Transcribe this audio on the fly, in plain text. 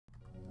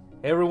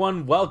Hey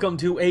everyone, welcome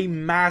to a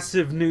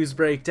massive news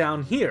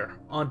breakdown here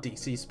on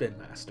DC Spin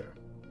Master.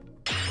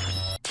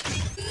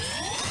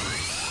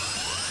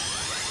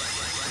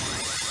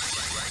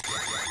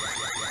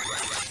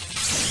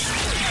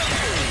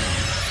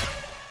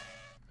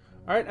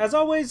 Alright, as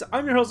always,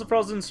 I'm your host of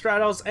Frozen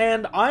Stratos,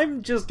 and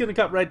I'm just gonna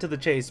cut right to the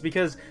chase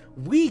because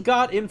we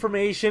got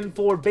information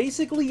for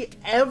basically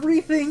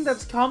everything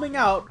that's coming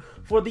out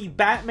for the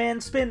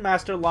Batman Spin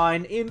Master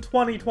line in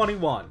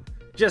 2021.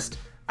 Just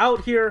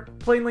out here,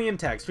 plainly in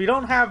text. We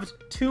don't have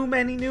too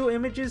many new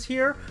images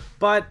here,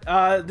 but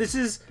this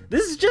is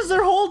just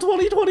their whole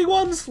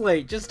 2021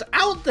 slate, just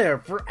out there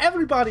for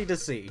everybody to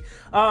see.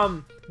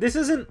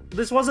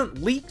 This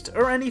wasn't leaked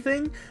or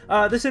anything.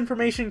 This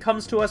information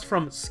comes to us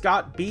from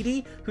Scott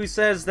Beatty, who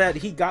says that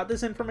he got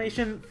this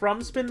information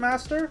from Spin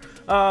Master.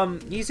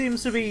 He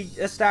seems to be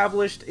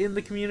established in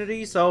the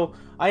community, so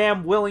I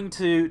am willing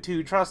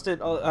to trust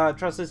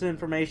this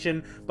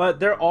information. But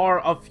there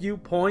are a few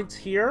points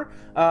here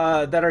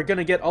that are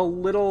gonna get a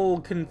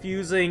little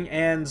confusing,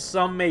 and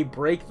some may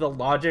break the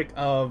logic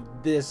of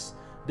this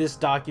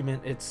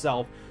document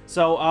itself.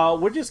 So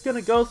we're just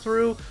gonna go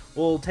through,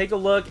 we'll take a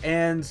look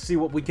and see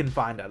what we can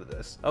find out of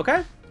this.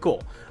 Okay,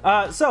 cool.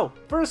 So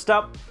first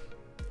up,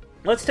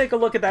 let's take a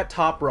look at that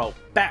top row.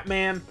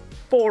 Batman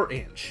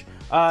 4-inch.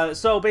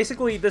 So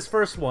basically this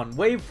first one,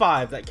 Wave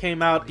 5, that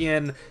came out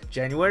in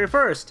January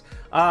 1st.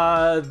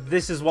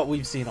 This is what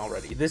we've seen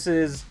already.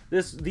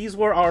 These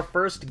were our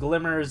first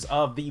glimmers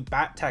of the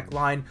Bat-Tech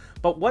line,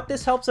 but what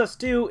this helps us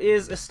do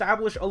is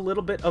establish a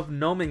little bit of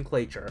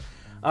nomenclature.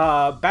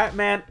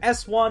 Batman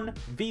S1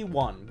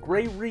 V1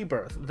 Gray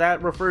Rebirth,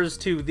 that refers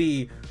to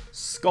the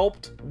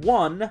Sculpt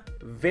 1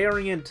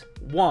 Variant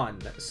 1,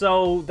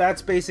 so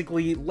that's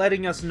basically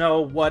letting us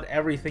know what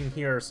everything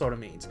here sort of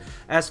means.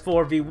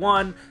 S4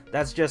 V1,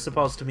 that's just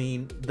supposed to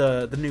mean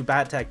the new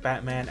Bat-Tech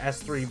Batman.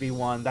 S3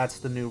 V1, that's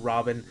the new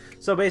Robin.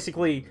 So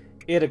basically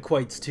it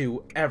equates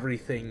to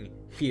everything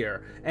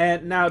here.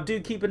 And now do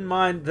keep in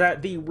mind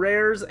that the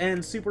rares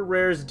and super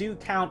rares do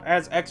count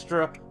as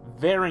extra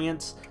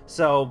variants,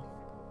 so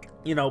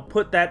you know,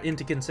 put that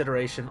into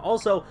consideration.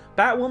 Also,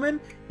 Batwoman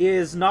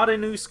is not a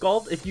new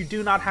sculpt. If you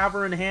do not have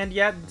her in hand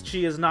yet,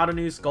 she is not a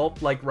new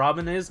sculpt like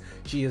Robin is.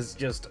 She is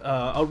just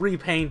a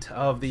repaint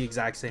of the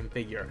exact same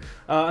figure.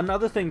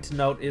 Another thing to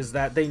note is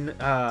that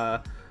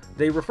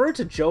they refer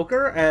to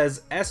Joker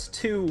as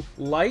S2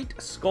 Light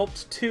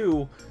Sculpt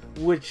 2,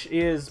 which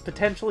is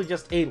potentially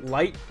just a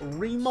light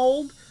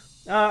remold.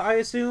 I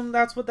assume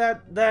that's what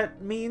that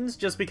means,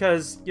 just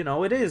because, you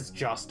know, it is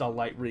just a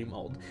light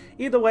remold.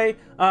 Either way,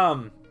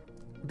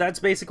 that's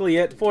basically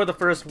it for the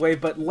first wave,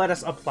 but let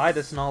us apply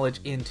this knowledge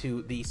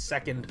into the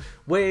second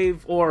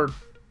wave, or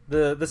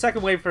the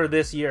second wave for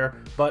this year,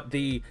 but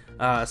the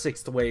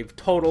sixth wave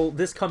total.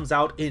 This comes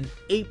out in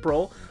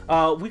April.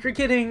 We're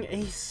getting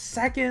a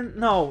second,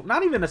 no,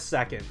 not even a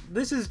second.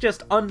 This is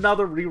just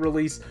another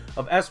re-release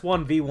of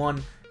S1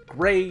 V1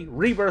 Gray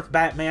Rebirth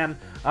Batman,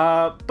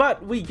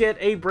 but we get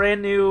a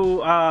brand new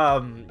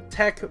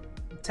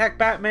Tech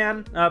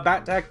Batman,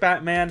 Bat-Tech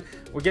Batman.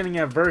 We're getting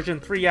a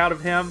version 3 out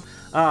of him.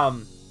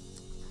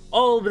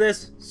 All of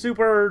this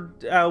super,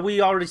 we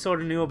already sort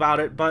of knew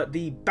about it, but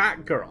the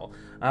Batgirl,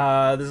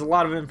 there's a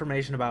lot of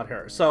information about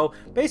her. So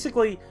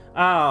basically,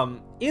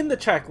 in the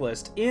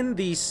checklist, in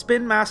the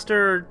Spin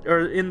Master,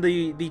 or in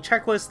the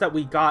checklist that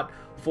we got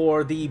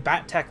for the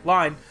Bat-Tech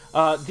line,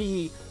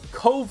 the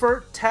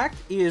Covert Tech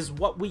is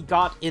what we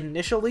got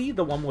initially,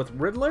 the one with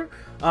Riddler,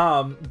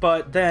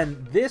 but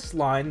then this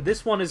line,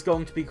 this one is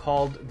going to be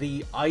called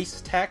the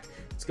Ice Tech.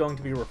 It's going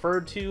to be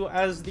referred to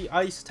as the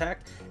Ice Tech,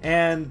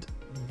 and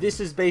this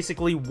is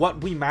basically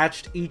what we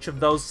matched each of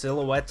those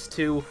silhouettes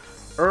to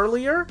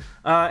earlier,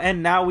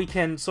 and now we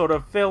can sort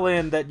of fill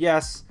in that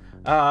yes,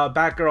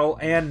 Batgirl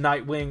and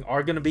Nightwing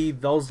are going to be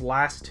those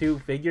last two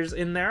figures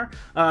in there.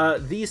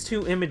 These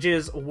two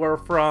images were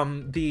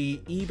from the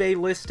eBay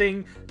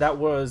listing that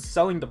was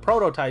selling the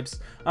prototypes.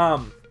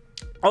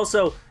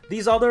 Also,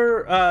 these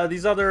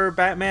other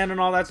Batman and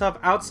all that stuff,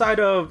 outside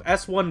of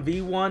S1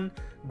 V1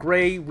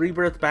 Gray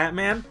Rebirth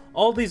Batman,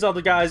 all these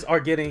other guys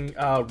are getting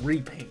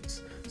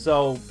repaints.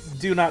 So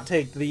do not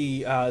take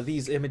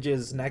these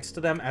images next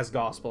to them as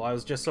gospel. I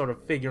was just sort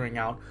of figuring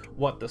out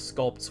what the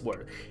sculpts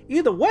were.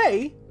 Either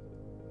way,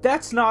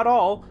 that's not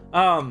all.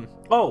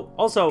 Oh,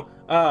 also,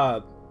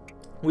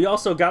 we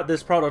also got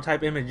this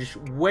prototype image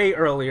way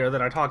earlier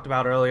that I talked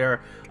about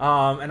earlier,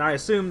 and I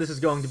assume this is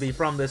going to be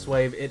from this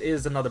wave. It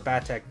is another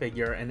Bat-Tech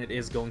figure, and it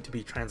is going to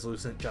be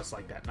translucent just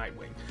like that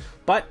Nightwing.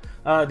 But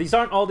these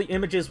aren't all the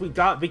images we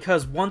got,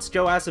 because once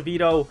Joe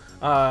Acevedo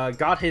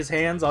got his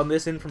hands on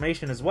this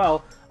information as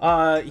well,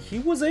 he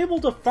was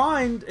able to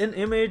find an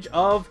image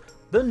of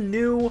the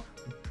new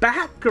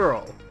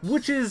Batgirl,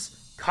 which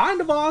is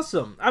kind of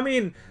awesome. I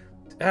mean,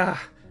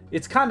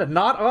 it's kind of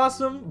not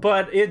awesome,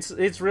 but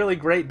it's really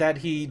great that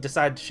he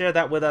decided to share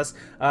that with us.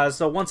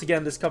 So once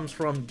again, this comes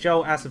from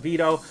Joe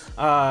Acevedo.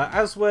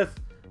 As with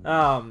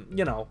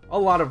you know, a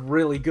lot of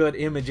really good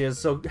images.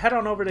 So head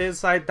on over to his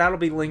site. That'll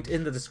be linked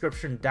in the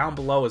description down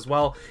below as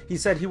well. He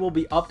said he will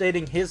be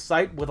updating his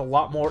site with a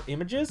lot more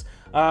images.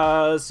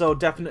 So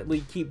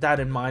definitely keep that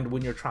in mind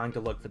when you're trying to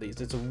look for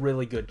these. It's a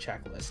really good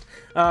checklist.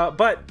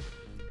 But,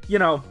 you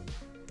know,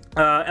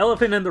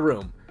 elephant in the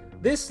room.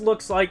 This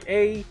looks like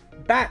a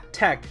Bat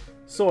Tech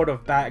sort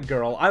of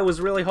Batgirl. I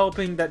was really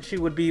hoping that she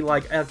would be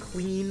like a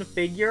clean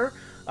figure,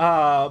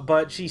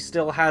 but she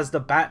still has the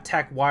Bat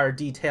Tech wire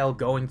detail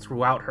going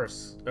throughout her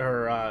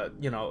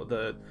you know,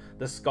 the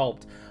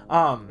sculpt.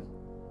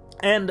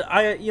 And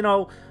I, you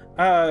know,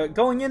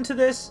 going into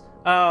this,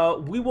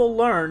 we will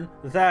learn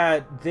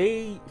that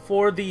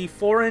for the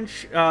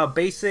 4-inch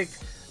basic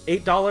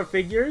 $8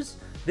 figures,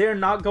 they're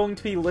not going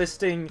to be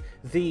listing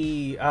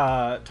the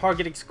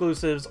Target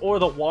exclusives or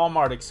the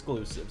Walmart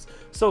exclusives.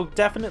 So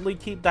definitely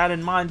keep that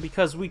in mind,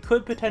 because we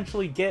could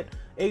potentially get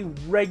a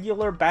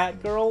regular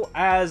Batgirl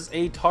as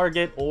a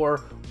Target or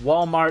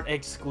Walmart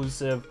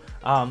exclusive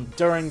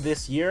during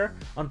this year.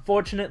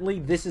 Unfortunately,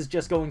 this is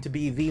just going to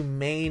be the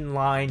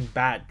mainline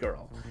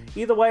Batgirl.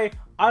 Either way,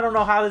 I don't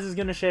know how this is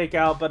going to shake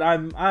out, but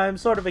I'm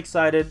sort of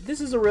excited.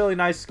 This is a really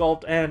nice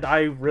sculpt, and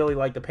I really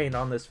like the paint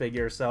on this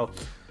figure, so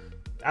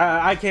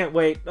I can't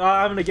wait.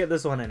 I'm gonna get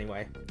this one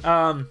anyway.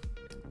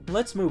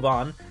 Let's move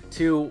on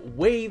to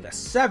Wave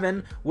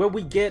 7, where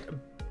we get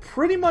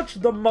pretty much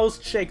the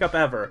most shakeup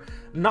ever.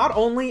 Not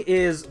only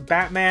is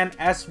Batman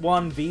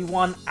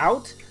S1V1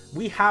 out,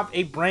 we have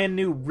a brand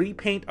new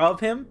repaint of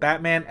him,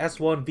 Batman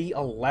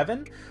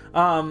S1V11,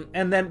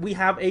 and then we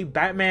have a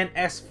Batman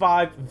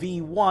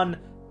S5V1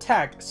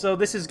 tech. So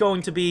this is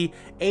going to be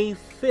a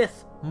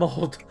 5th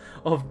mold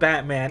of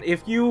Batman.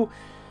 If you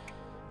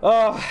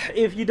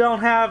don't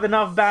have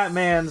enough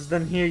Batmans,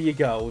 then here you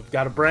go. We've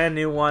got a brand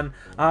new one.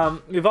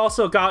 We've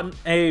also gotten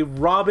a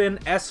Robin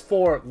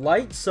S4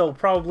 Light, so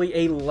probably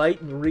a light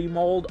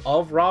remold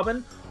of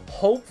Robin.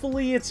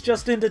 Hopefully it's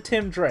just into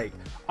Tim Drake.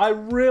 I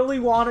really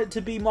want it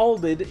to be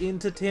molded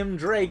into Tim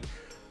Drake,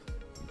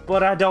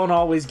 but I don't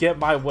always get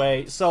my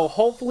way. So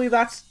hopefully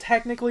that's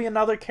technically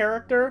another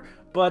character,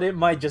 but it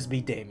might just be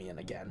Damian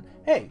again.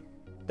 Hey,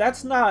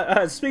 that's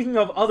not... speaking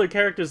of other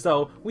characters,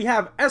 though, we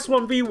have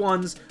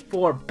S1V1s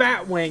for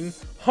Batwing,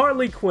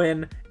 Harley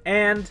Quinn,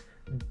 and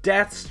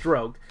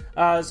Deathstroke.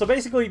 So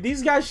basically,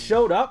 these guys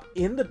showed up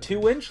in the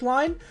 2-inch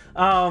line,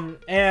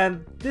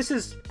 and this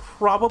is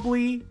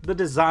probably the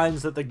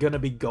designs that they're going to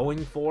be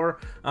going for,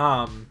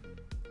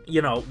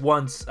 you know,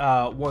 once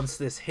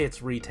this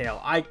hits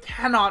retail. I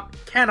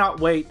cannot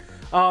wait.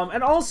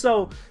 And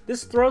also,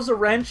 this throws a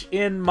wrench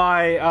in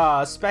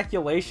my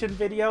speculation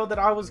video that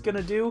I was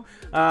gonna do.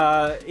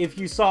 If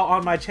you saw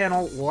on my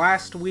channel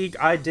last week,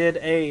 I did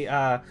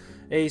a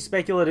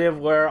speculative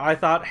where I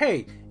thought,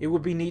 hey, it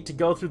would be neat to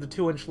go through the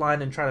 2-inch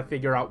line and try to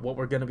figure out what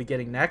we're gonna be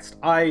getting next.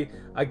 I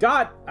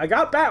got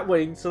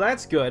Batwing, so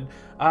that's good.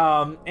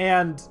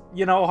 And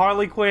you know,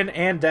 Harley Quinn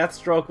and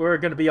Deathstroke were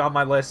gonna be on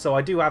my list, so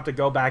I do have to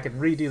go back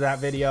and redo that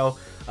video.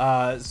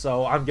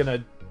 So I'm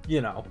gonna,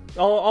 you know,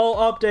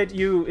 I'll update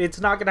you. It's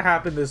not gonna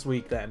happen this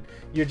week then.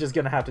 You're just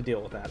gonna have to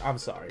deal with that. I'm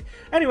sorry.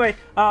 Anyway,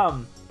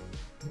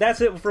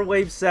 that's it for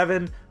Wave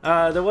 7.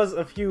 There was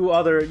a few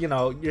other, you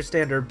know, your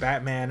standard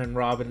Batman and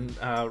Robin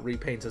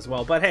repaints as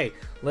well. But hey,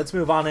 let's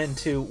move on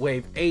into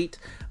Wave 8.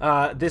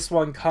 This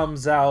one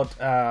comes out,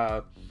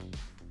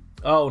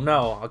 oh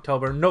no,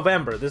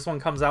 November. This one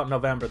comes out in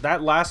November.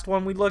 That last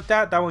one we looked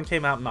at, that one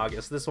came out in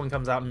August. This one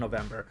comes out in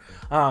November.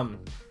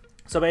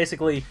 So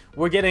basically,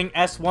 we're getting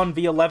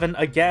S1V11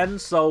 again,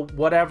 so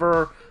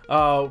whatever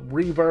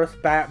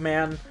Rebirth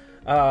Batman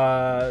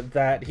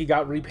that he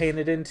got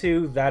repainted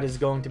into, that is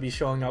going to be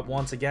showing up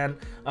once again.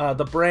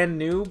 The brand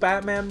new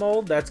Batman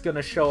mold, that's going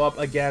to show up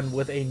again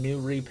with a new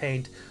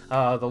repaint.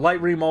 The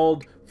light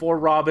remold for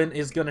Robin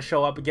is going to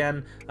show up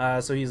again,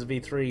 so he's a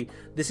V3.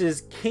 This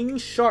is King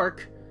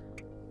Shark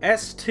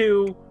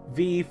S2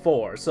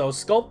 V4, so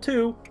Sculpt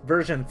 2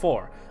 version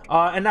 4.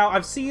 And now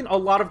I've seen a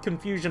lot of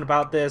confusion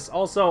about this.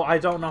 Also, I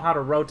don't know how to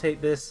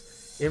rotate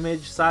this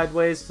image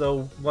sideways,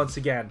 so once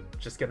again,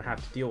 just gonna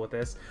have to deal with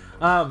this.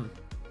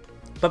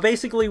 But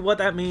basically what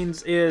that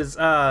means is,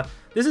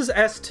 this is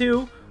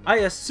S2. I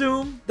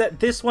assume that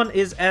this one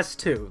is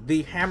S2,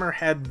 the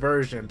Hammerhead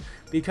version,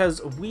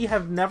 because we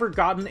have never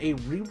gotten a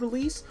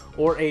re-release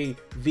or a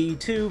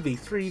V2,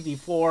 V3,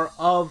 V4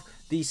 of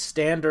the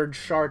standard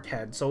shark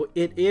head, so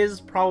it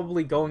is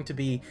probably going to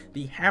be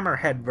the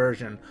Hammerhead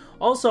version.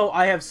 Also,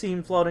 I have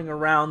seen floating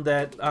around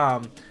that,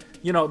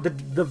 you know,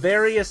 the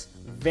various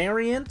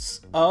variants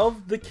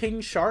of the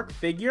King Shark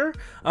figure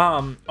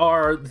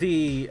are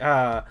the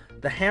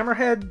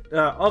Hammerhead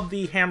of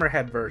the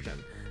Hammerhead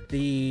version,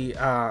 the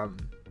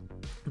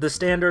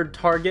standard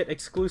Target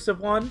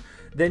exclusive one.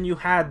 Then you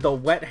had the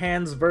Wet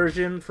Hands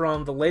version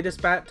from the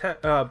latest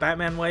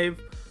Batman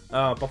wave.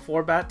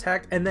 Before Bat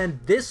Tech, and then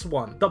this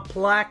one, the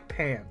Black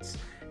Pants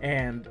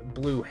and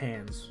Blue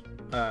Hands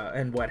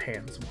and Wet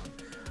Hands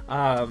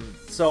one.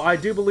 So I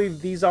do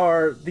believe these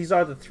are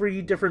the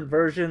 3 different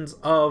versions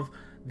of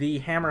the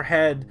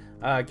Hammerhead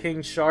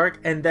King Shark,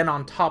 and then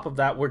on top of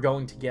that, we're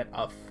going to get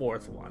a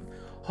 4th one.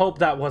 Hope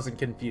that wasn't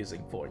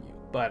confusing for you,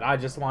 but I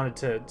just wanted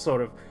to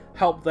sort of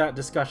help that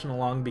discussion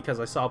along because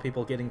I saw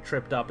people getting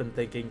tripped up and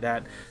thinking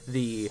that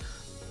the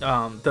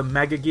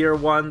Mega Gear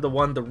one, the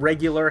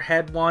regular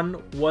head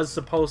one, was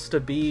supposed to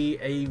be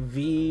a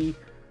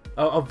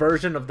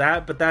version of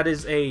that, but that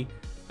is a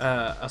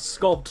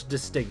sculpt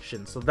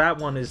distinction, so that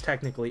one is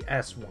technically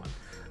S1.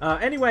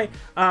 Anyway,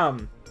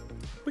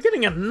 we're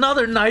getting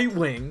another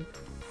Nightwing,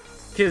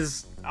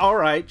 because,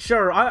 alright,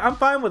 sure, I'm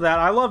fine with that.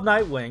 I love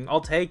Nightwing,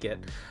 I'll take it.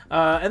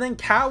 And then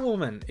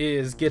Catwoman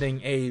is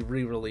getting a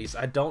re-release.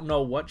 I don't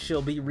know what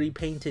she'll be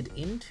repainted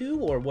into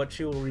or what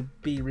she'll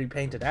be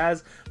repainted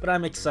as, but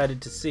I'm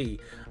excited to see.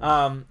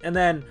 And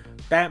then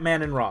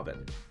Batman and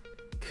Robin,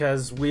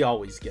 because we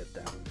always get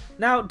them.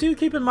 Now, do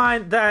keep in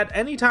mind that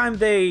anytime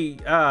they,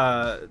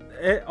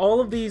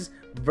 all of these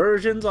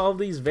versions, all of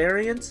these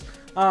variants,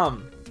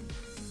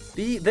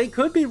 they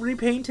could be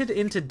repainted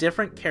into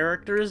different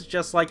characters,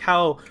 just like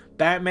how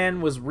Batman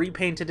was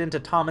repainted into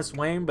Thomas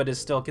Wayne, but is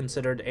still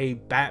considered a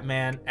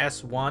Batman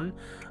S1.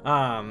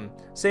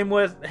 Same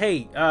with,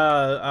 hey,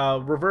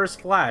 Reverse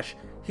Flash.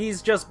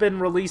 He's just been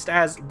released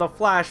as the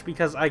Flash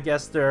because I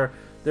guess they're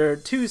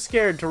too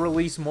scared to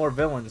release more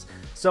villains.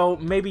 So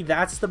maybe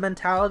that's the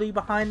mentality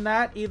behind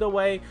that. Either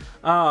way,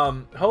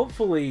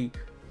 hopefully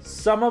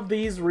some of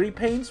these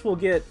repaints will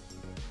get,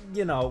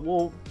 you know,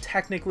 will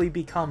technically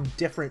become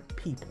different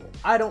people.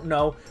 I don't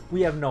know.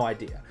 We have no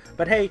idea.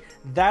 But hey,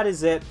 that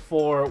is it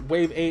for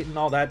Wave 8 and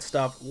all that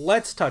stuff.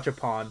 Let's touch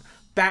upon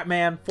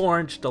Batman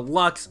 4-inch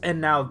Deluxe, and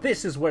now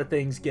this is where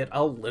things get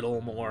a little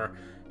more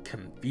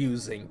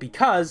confusing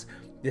because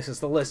this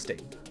is the listing.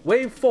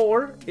 Wave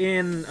 4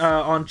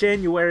 on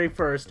January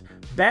 1st,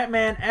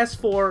 Batman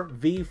S4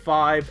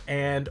 V5,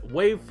 and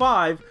Wave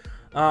 5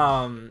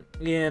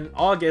 in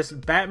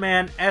August,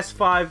 Batman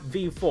S5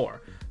 V4.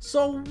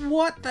 So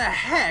what the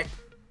heck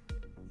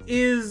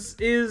is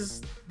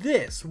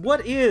this?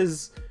 What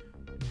is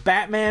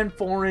Batman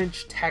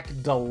 4-inch Tech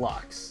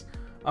Deluxe?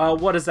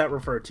 What does that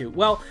refer to?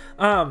 Well,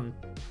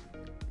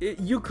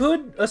 you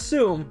could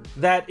assume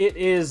that it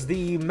is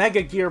the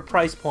Mega Gear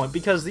price point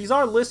because these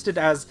are listed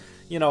as,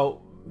 you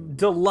know,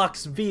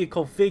 deluxe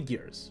vehicle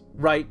figures,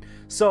 right?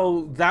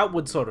 So that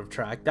would sort of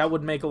track. That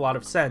would make a lot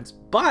of sense.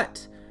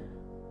 But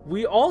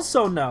we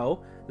also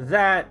know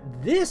that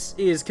this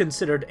is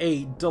considered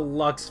a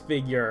deluxe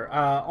figure.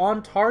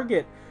 On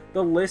Target,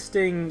 the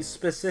listing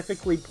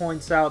specifically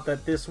points out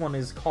that this one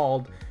is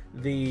called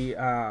the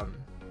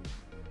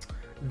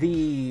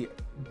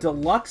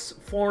Deluxe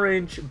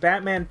 4-inch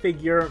Batman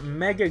figure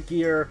Mega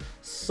Gear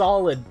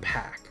Solid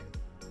Pack,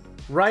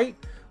 right?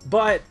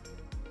 But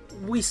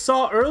we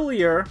saw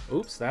earlier,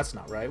 oops, that's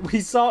not right.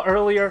 We saw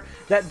earlier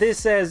that this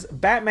says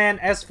Batman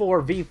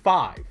S4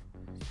 V5.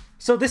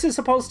 So this is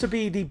supposed to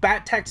be the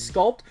Bat-Tech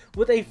sculpt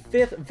with a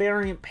 5th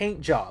variant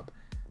paint job.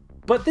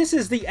 But this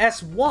is the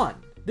S1.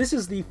 This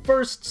is the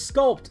first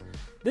sculpt.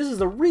 This is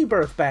the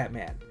Rebirth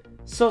Batman.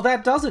 So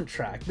that doesn't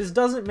track. This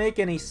doesn't make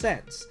any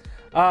sense.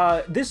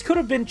 This could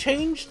have been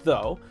changed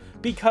though,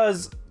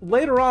 because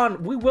later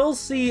on we will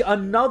see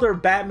another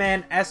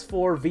Batman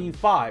S4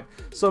 V5.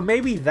 So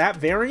maybe that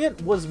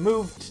variant was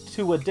moved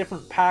to a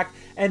different pack,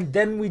 and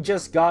then we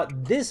just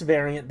got this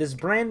variant, this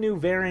brand new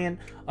variant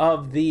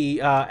of the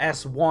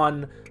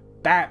S1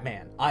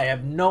 Batman. I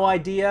have no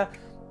idea.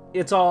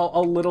 It's all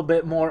a little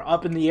bit more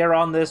up in the air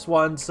on this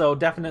one, so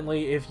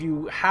definitely if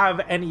you have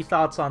any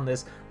thoughts on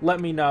this, let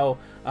me know,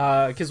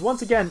 because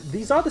once again,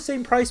 these are the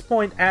same price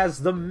point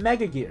as the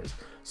Mega Gears,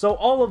 so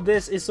all of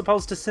this is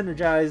supposed to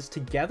synergize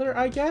together,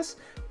 I guess.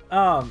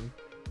 So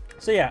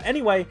yeah,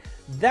 anyway,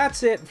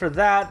 that's it for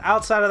that.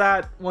 Outside of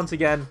that, once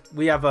again,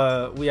 we have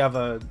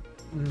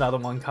another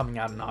one coming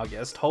out in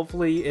August.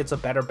 Hopefully it's a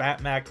better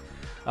Batmech.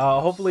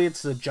 Hopefully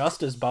it's a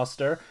Justice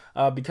Buster,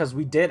 because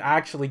we did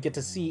actually get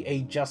to see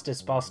a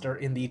Justice Buster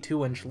in the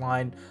 2-inch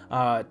line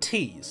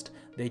teased.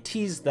 They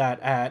teased that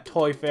at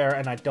Toy Fair,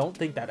 and I don't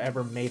think that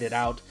ever made it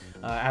out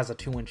as a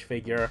 2-inch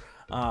figure.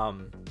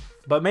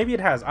 But maybe it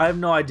has. I have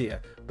no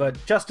idea.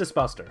 But Justice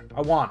Buster,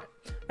 I want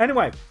it.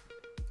 Anyway,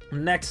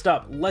 next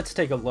up, let's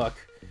take a look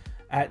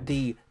at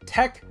the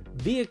Tech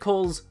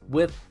Vehicles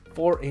with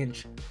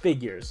 4-inch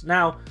figures.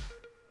 Now,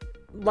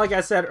 like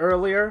I said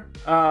earlier,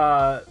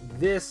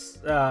 this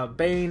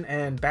Bane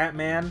and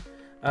Batman,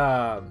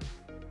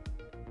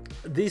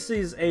 this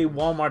is a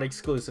Walmart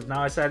exclusive.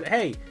 Now I said,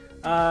 hey,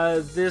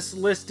 this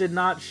list did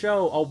not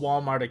show a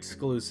Walmart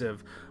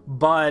exclusive,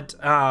 but,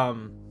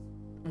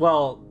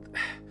 well,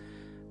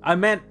 I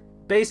meant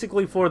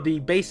basically for the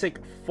basic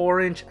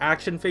 4-inch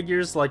action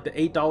figures, like the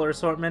 $8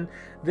 assortment.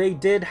 They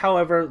did,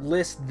 however,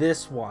 list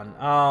this one.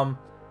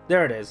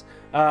 There it is.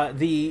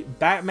 The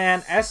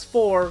Batman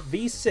S4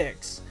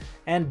 V6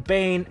 and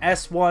Bane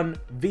S1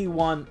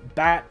 V1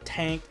 Bat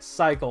Tank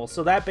Cycle.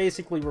 So that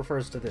basically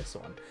refers to this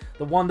one,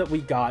 the one that we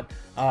got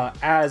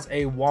as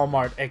a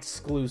Walmart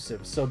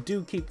exclusive. So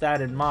do keep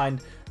that in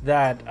mind,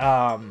 that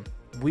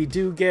we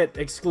do get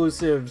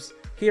exclusives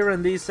here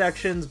in these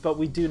sections, but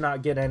we do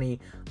not get any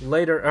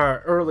later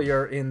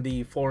earlier in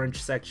the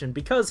 4-inch section,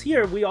 because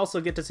here we also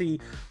get to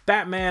see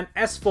Batman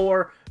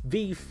S4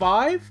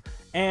 V5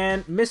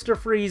 and Mr.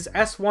 Freeze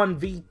S1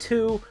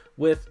 V2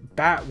 with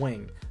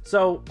Batwing.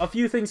 So a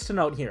few things to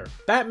note here.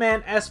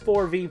 Batman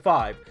S4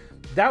 V5,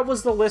 that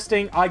was the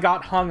listing I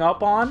got hung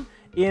up on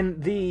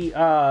in the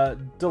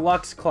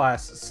deluxe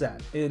class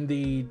set, in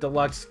the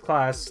deluxe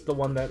class, the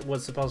one that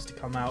was supposed to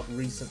come out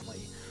recently.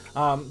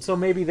 So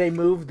maybe they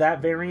moved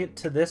that variant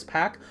to this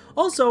pack.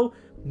 Also,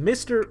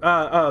 Mr.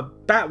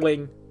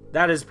 Batwing,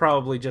 that is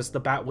probably just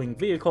the Batwing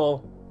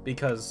vehicle,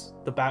 because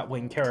the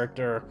Batwing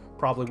character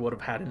probably would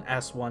have had an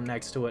S1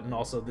 next to it, and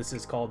also this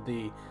is called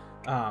the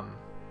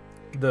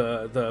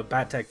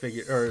Bat-Tech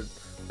figure, or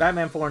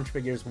Batman 4-inch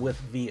figures with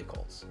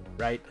vehicles,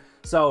 right?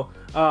 So,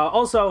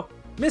 also,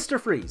 Mr.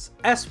 Freeze,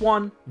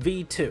 S1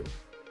 V2,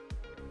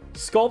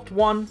 Sculpt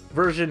 1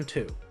 version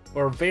 2,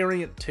 or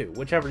variant 2,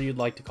 whichever you'd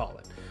like to call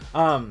it.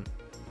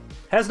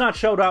 Has not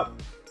showed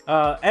up.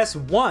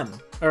 S1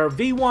 or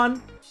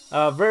V1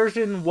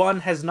 version 1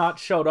 has not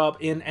showed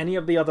up in any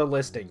of the other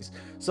listings,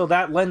 so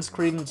that lends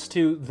credence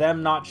to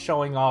them not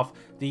showing off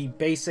the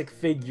basic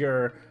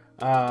figure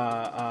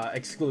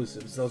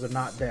exclusives. Those are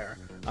not there.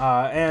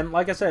 And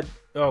like I said,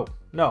 oh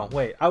no,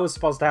 wait, I was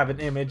supposed to have an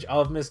image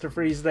of Mr.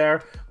 Freeze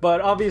there,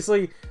 but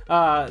obviously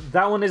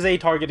that one is a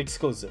Target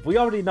exclusive. We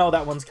already know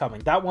that one's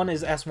coming. That one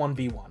is S1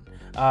 V1.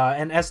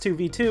 And S2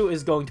 V2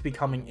 is going to be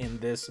coming in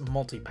this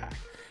multi-pack.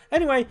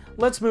 Anyway,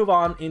 let's move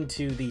on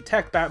into the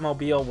Tech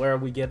Batmobile, where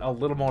we get a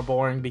little more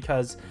boring,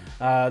 because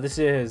this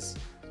is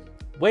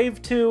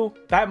Wave 2,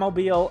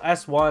 Batmobile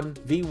S1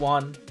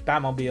 V1,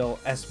 Batmobile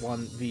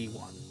S1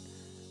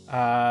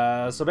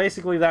 V1. So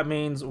basically that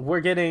means we're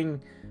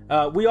getting,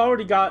 we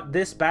already got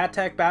this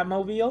Bat-Tech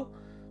Batmobile,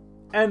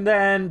 and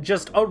then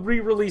just a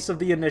re-release of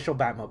the initial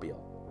Batmobile.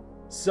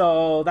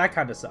 So that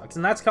kind of sucks,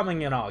 and that's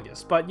coming in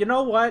August. But you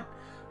know what?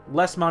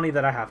 Less money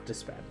that I have to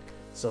spend,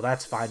 so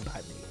that's fine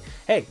by me.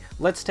 Hey,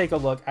 let's take a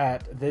look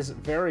at this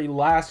very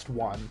last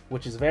one,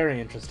 which is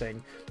very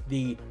interesting,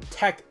 the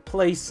Tech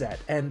playset,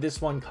 and this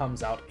one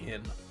comes out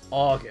in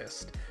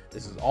August.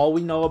 This is all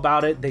we know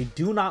about it. They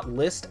do not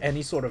list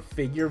any sort of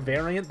figure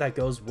variant that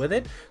goes with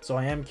it, so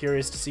I am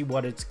curious to see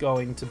what it's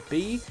going to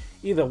be.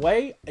 Either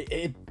way,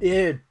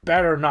 it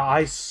better not,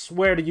 I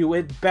swear to you,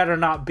 it better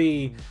not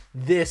be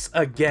this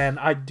again.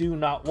 I do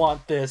not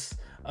want this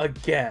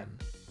again.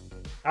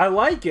 I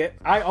like it,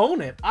 I own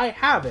it, I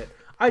have it.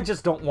 I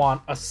just don't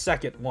want a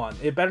second one.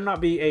 It better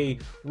not be a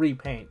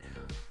repaint.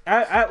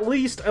 At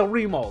least a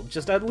remold.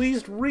 Just at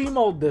least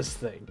remold this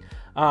thing.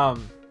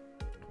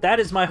 That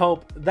is my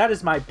hope. That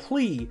is my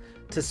plea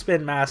to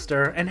Spin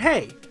Master. And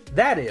hey,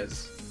 that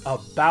is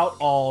about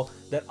all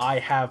that I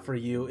have for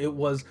you. It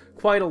was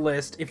quite a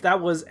list. If that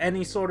was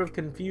any sort of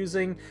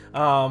confusing,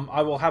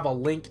 I will have a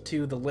link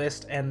to the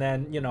list, and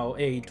then, you know,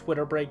 a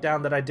Twitter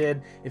breakdown that I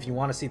did if you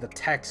want to see the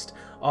text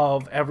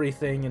of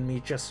everything and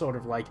me just sort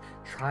of like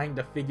trying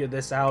to figure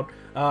this out.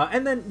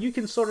 And then you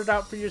can sort it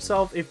out for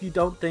yourself if you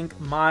don't think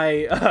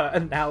my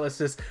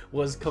analysis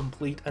was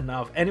complete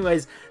enough.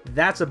 Anyways,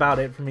 that's about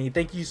it for me.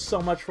 Thank you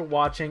so much for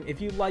watching. If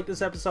you like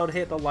this episode,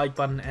 hit the like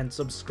button and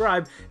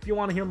subscribe if you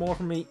want to hear more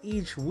from me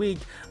each week.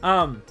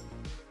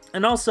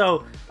 And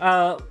also,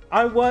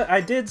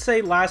 I did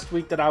say last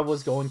week that I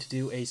was going to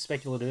do a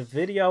speculative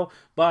video,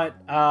 but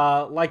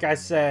like I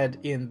said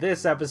in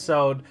this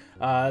episode,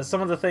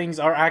 some of the things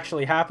are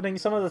actually happening.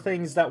 Some of the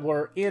things that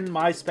were in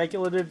my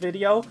speculative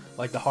video,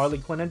 like the Harley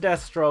Quinn and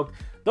Deathstroke,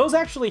 those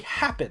actually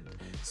happened.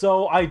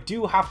 So I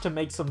do have to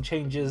make some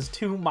changes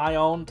to my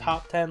own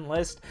top 10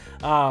 list,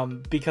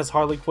 because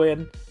Harley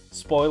Quinn,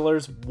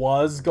 spoilers,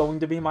 was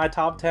going to be my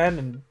top 10,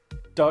 and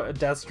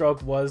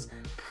Deathstroke was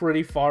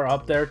pretty far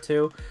up there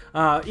too.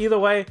 Either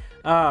way,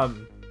 I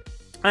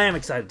am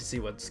excited to see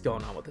what's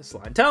going on with this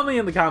line. Tell me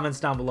in the comments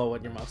down below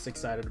what you're most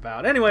excited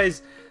about.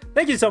 Anyways,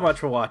 thank you so much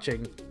for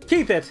watching.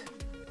 Keep it.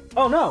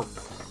 Oh no,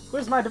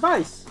 where's my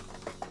device?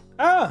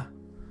 Ah,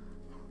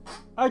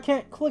 I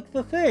can't click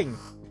the thing.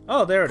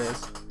 Oh, there it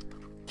is.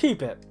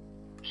 Keep it.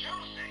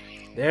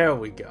 There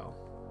we go.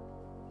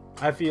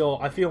 I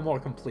feel more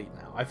complete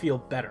now. I feel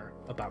better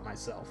about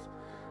myself.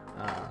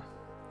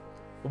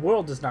 The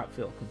world does not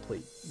feel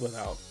complete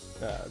without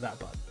that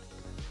button.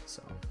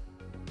 So.